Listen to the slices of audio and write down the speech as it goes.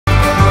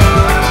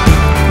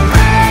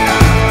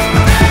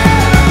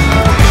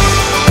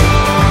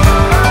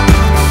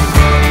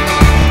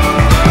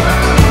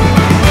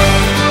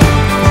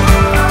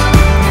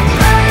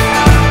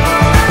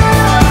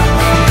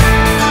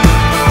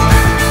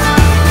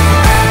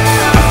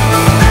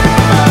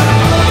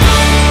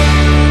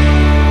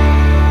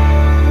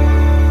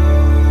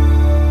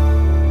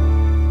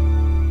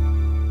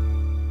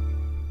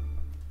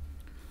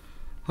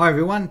Hi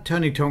everyone,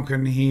 Tony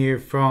Tonkin here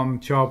from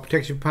Child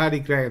Protection Party.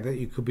 Glad that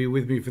you could be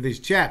with me for this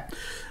chat.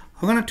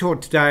 I'm going to talk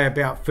today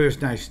about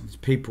First Nations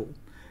people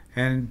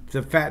and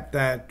the fact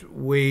that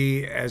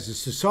we as a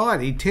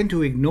society tend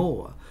to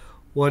ignore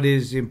what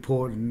is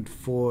important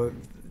for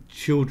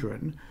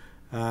children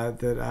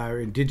that are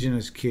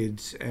Indigenous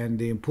kids and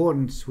the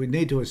importance we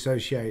need to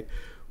associate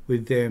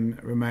with them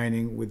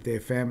remaining with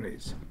their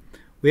families.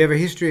 We have a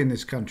history in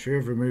this country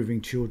of removing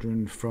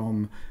children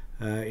from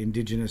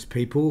Indigenous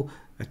people,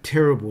 a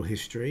terrible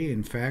history,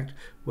 in fact,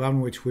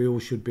 one which we all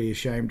should be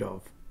ashamed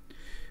of.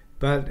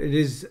 But it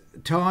is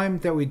time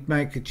that we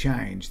make a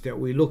change, that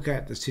we look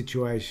at the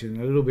situation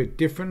a little bit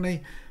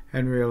differently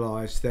and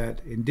realise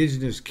that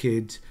Indigenous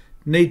kids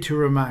need to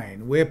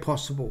remain, where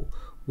possible,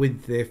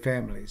 with their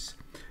families.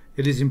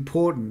 It is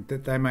important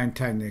that they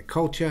maintain their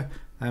culture,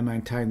 they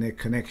maintain their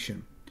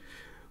connection.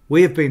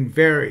 We have been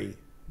very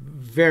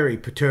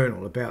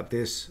paternal about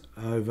this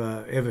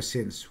ever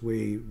since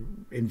we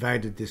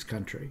invaded this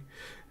country.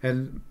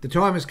 And the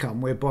time has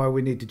come whereby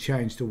we need to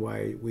change the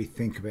way we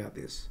think about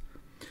this.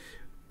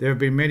 There have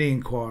been many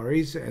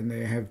inquiries and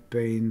there have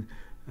been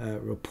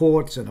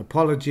reports and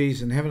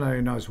apologies and heaven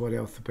only knows what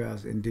else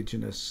about this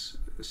Indigenous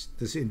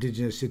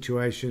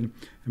situation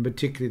and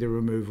particularly the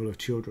removal of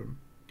children.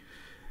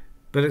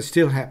 But it's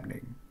still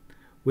happening.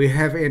 We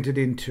have entered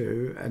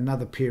into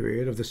another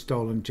period of the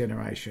stolen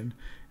generation,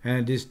 and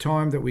it is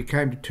time that we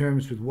came to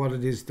terms with what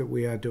it is that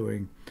we are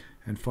doing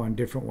and find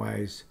different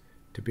ways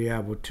to be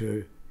able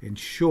to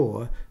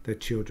ensure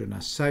that children are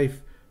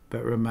safe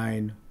but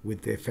remain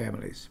with their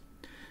families.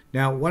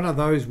 Now, one of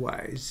those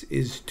ways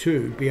is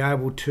to be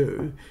able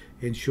to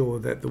ensure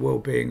that the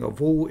well-being of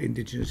all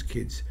Indigenous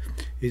kids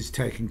is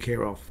taken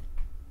care of.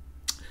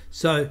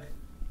 So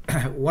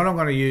what I'm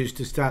going to use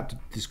to start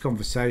this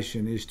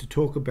conversation is to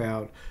talk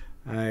about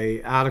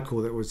an article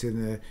that was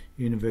in the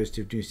University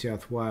of New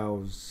South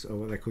Wales, or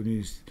what they call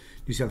New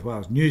South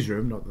Wales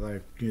newsroom. Not that they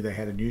knew they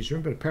had a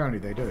newsroom, but apparently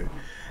they do.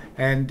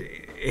 And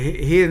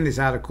here in this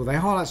article, they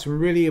highlight some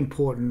really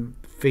important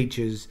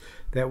features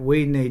that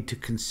we need to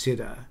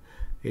consider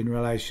in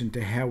relation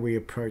to how we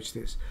approach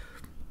this.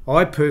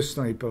 I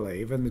personally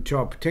believe, and the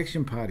Child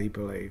Protection Party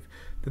believe,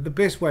 that the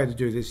best way to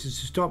do this is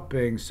to stop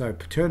being so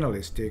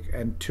paternalistic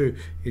and to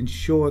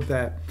ensure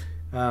that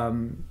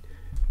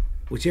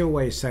whichever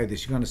way you say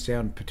this, you're going to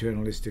sound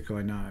paternalistic,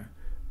 I know,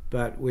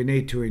 but we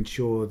need to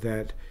ensure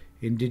that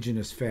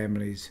Indigenous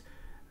families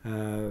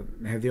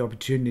have the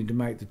opportunity to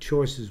make the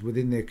choices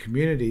within their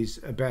communities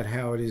about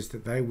how it is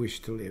that they wish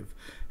to live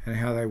and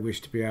how they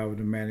wish to be able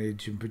to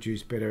manage and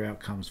produce better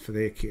outcomes for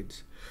their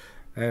kids.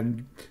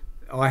 And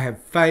I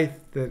have faith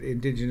that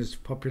Indigenous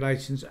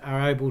populations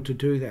are able to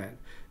do that.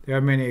 There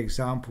are many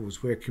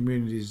examples where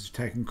communities have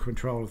taken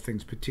control of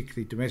things,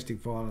 particularly domestic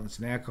violence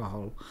and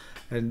alcohol,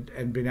 and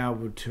been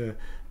able to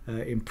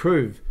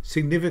improve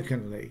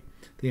significantly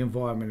the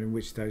environment in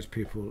which those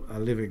people are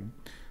living.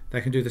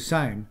 They can do the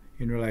same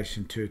in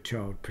relation to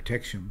child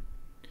protection.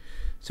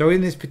 So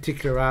in this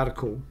particular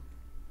article,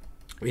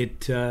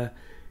 it says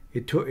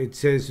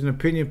an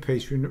opinion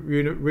piece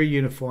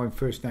reunifying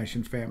First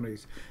Nation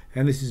families,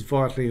 and this is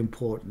vitally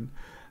important,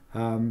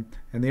 and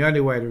the only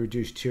way to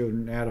reduce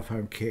children out of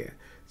home care.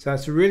 So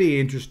it's a really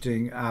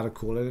interesting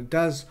article, and it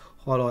does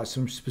highlight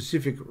some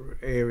specific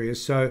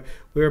areas. So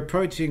we're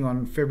approaching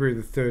on February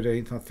the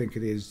 13th, I think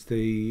it is,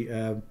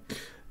 not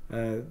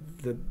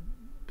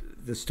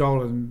the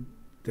stolen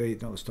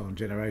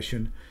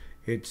generation.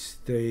 It's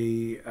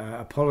the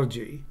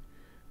apology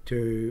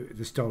to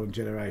the stolen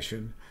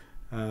generation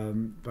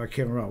by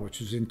Kevin Roll,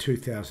 which was in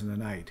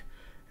 2008.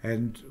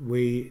 And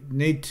we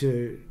need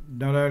to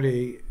not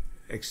only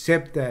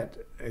accept that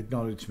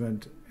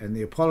acknowledgement and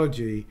the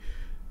apology,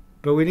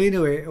 but we need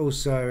to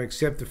also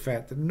accept the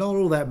fact that not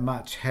all that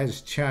much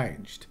has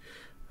changed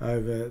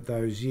over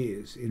those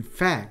years. In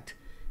fact,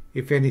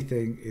 if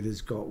anything, it has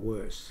got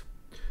worse.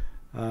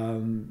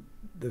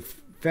 The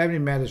Family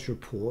Matters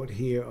report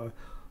here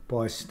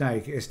by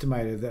Snake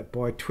estimated that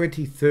by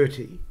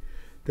 2030,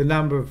 the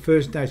number of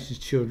First Nations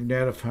children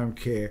out of home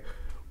care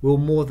will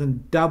more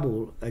than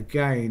double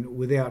again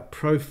without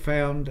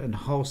profound and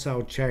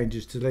wholesale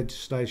changes to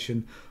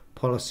legislation,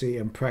 policy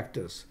and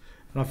practice.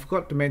 And I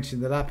forgot to mention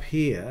that up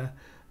here,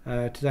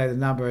 today the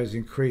number has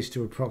increased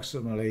to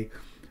approximately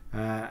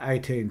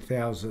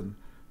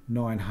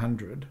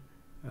 18,900.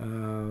 I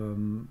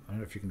don't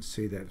know if you can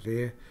see that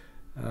there.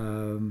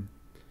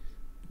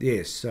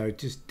 Yes, so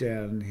just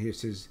down here it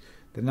says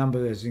the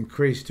number has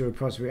increased to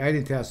approximately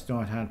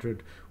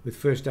 18,900, with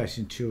First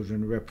Nation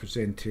children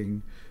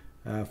representing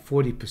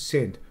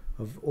 40%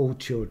 of all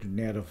children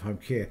out of home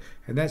care.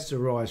 And that's a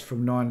rise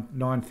from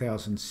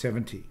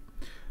 9,070.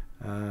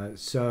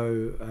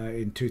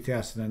 In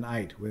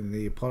 2008 when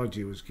the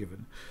apology was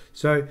given.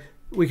 So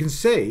we can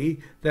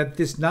see that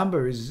this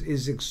number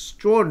is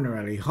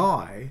extraordinarily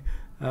high,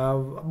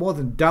 more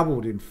than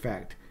doubled in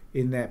fact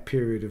in that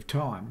period of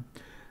time.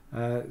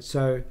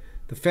 So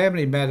the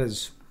Family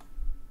Matters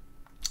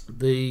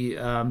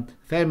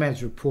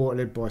report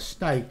led by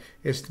Snake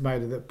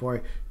estimated that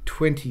by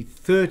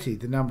 2030,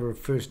 the number of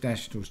First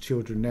Nations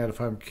children in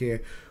out-of-home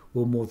care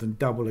will more than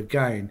double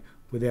again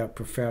without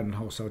profound and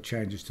wholesale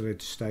changes to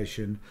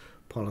legislation,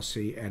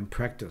 policy and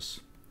practice.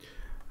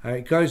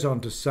 It goes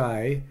on to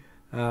say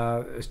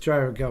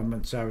Australian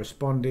governments are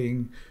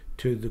responding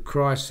to the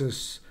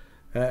crisis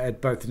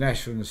at both the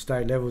national and the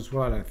state levels.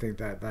 Well, I don't think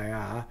that they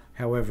are.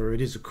 However,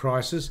 it is a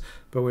crisis,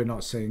 but we're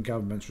not seeing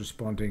governments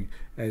responding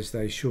as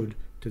they should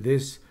to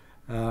this.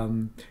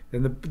 And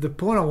the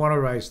point I want to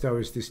raise, though,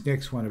 is this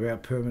next one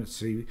about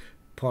permanency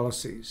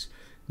policies.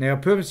 Now,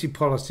 permanency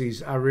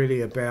policies are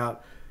really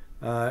about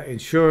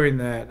ensuring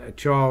that a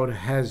child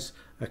has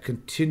a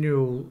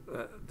continual,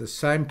 the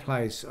same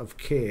place of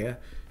care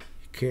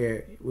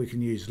we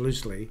can use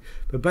loosely,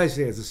 but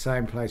basically has the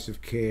same place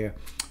of care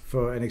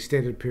for an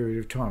extended period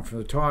of time, from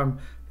the time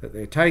that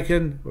they're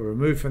taken or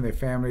removed from their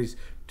families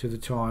to the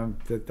time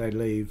that they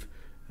leave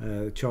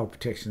the child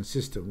protection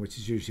system, which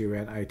is usually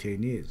around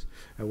 18 years,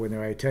 when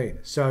they're 18.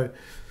 So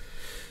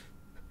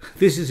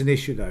this is an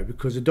issue, though,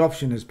 because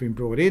adoption has been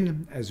brought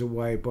in as a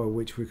way by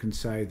which we can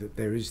say that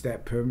there is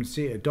that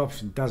permanency.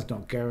 Adoption does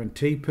not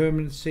guarantee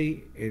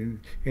permanency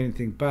in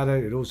anything but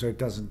it. It also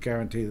doesn't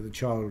guarantee that the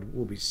child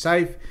will be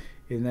safe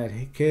in that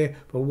care.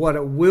 But what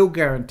it will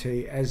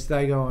guarantee, as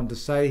they go on to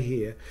say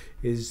here,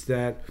 is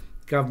that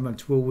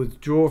governments will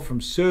withdraw from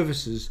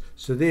services,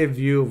 so their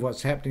view of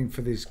what's happening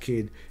for this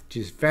kid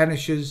just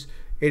vanishes.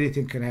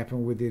 Anything can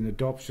happen within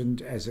adoption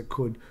as it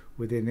could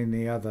within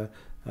any other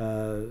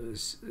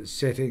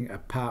setting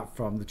apart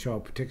from the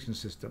child protection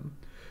system.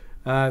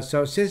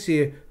 So it says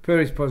here,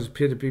 permanency policies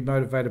appear to be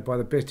motivated by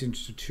the best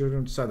interest of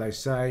children, so they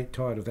say,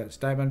 tired of that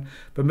statement,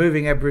 but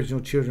moving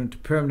Aboriginal children to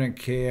permanent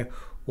care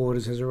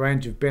orders has a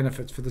range of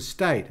benefits for the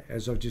state,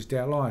 as I've just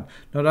outlined.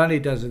 Not only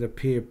does it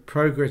appear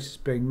progress is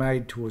being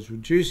made towards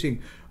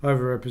reducing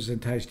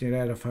overrepresentation in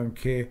out-of-home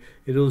care,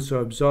 it also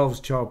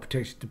absolves child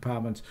protection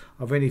departments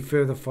of any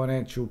further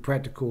financial,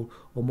 practical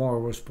or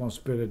moral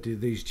responsibility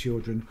of these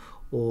children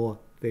or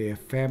their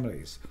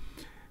families.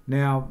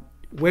 Now,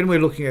 when we're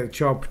looking at the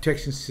child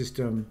protection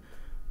system,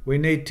 we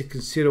need to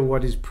consider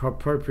what is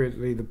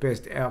appropriately the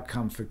best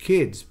outcome for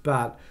kids,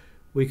 but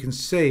we can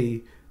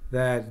see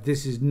that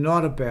this is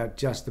not about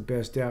just the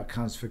best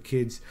outcomes for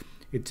kids.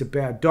 It's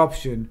about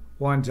adoption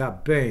winds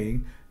up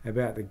being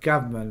about the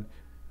government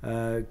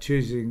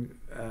choosing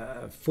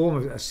a form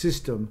of a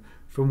system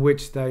from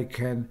which they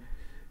can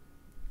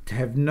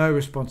have no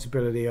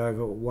responsibility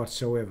over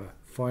whatsoever,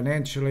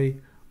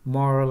 financially,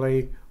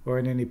 morally, or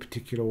in any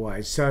particular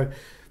way. So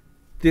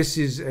this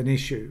is an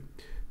issue.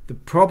 The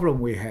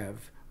problem we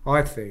have,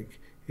 I think,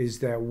 is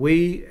that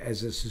we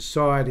as a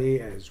society,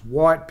 as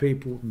white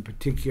people in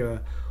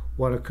particular,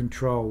 want to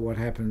control what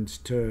happens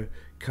to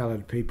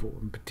coloured people,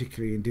 and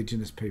particularly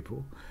Indigenous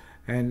people,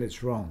 and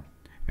it's wrong,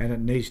 and it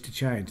needs to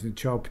change. And the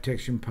Child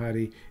Protection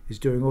Party is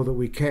doing all that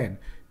we can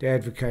to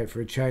advocate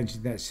for a change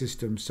in that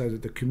system so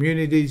that the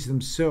communities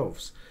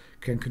themselves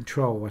can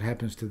control what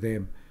happens to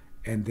them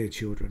and their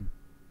children.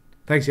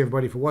 Thanks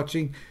everybody for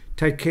watching.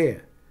 Take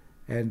care,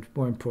 and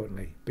more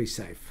importantly, be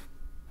safe.